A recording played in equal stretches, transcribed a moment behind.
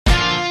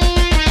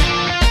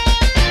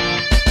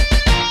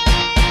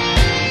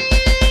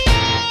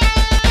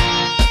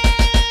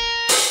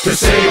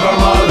save our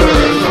Mother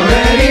Earth from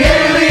any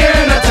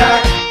alien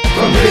attack,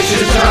 from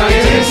vicious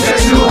giant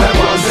insects who have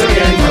once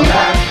again come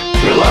back.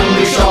 We'll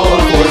unleash all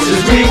our forces,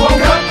 we won't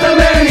cut them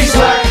any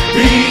slack.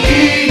 The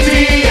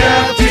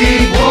EDF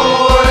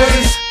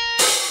boys.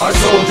 Our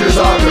soldiers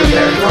are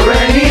prepared for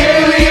any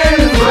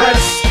alien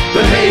threats.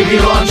 The Navy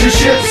launches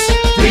ships,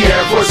 the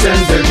Air Force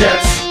sends their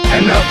jets,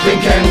 and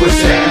nothing can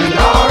withstand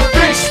our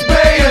fixed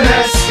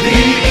bayonets. The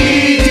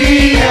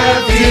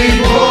EDF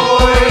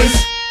boys.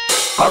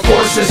 Our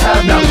forces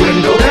have now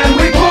dwindled and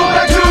we pull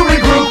back to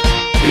regroup.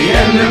 The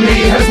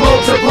enemy has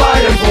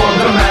multiplied and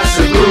formed a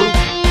massive group.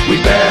 We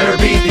better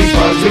beat these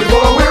bugs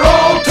before we're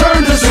all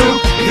turned to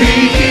soup. The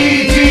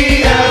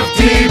EDF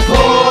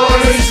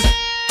deploys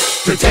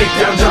to take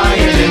down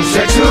giant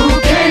insects who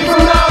came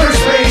from outer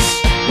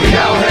space. We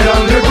now head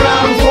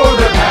underground for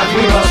the path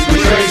we must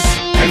retrace,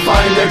 and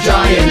find their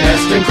giant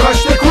nest and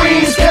crush the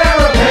Queen's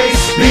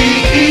carapace. The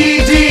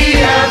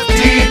EDF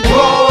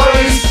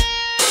deploys.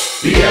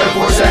 The Air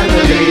Force and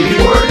the Navy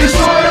were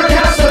destroyed or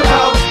cast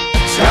about.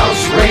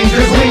 Scouts,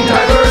 Rangers, wing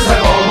divers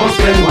have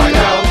almost been wiped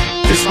out.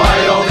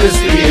 Despite all this,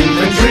 the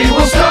infantry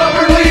will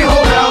stubbornly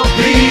hold out.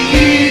 The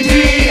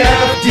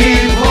EDF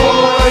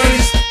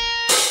deploys.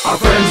 Our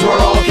friends were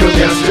all killed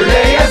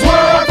yesterday, as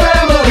were our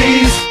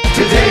families.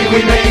 Today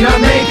we may not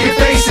make it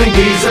facing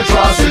these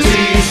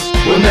atrocities.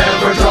 We'll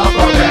never drop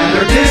our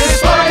banner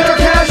despite our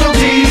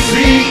casualties.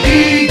 The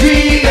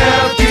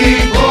EDF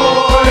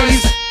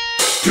deploys.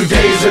 2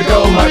 days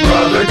ago my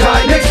brother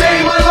died, next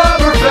day my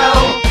lover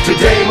fell.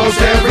 Today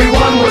most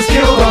everyone was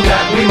killed, on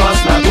that we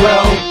must not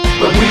dwell.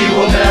 But we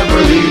will never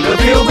leave the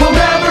field, we'll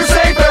never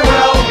say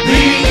farewell.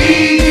 The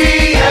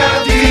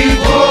EDF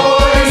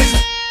deploys.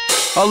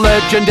 A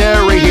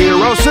legendary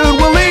hero soon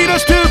will lead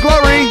us to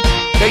glory.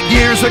 8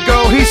 years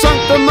ago he sunk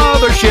the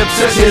mothership,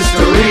 Says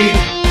history.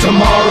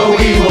 Tomorrow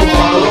we will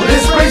follow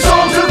this brave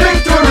soul to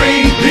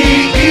victory. The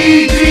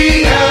EDF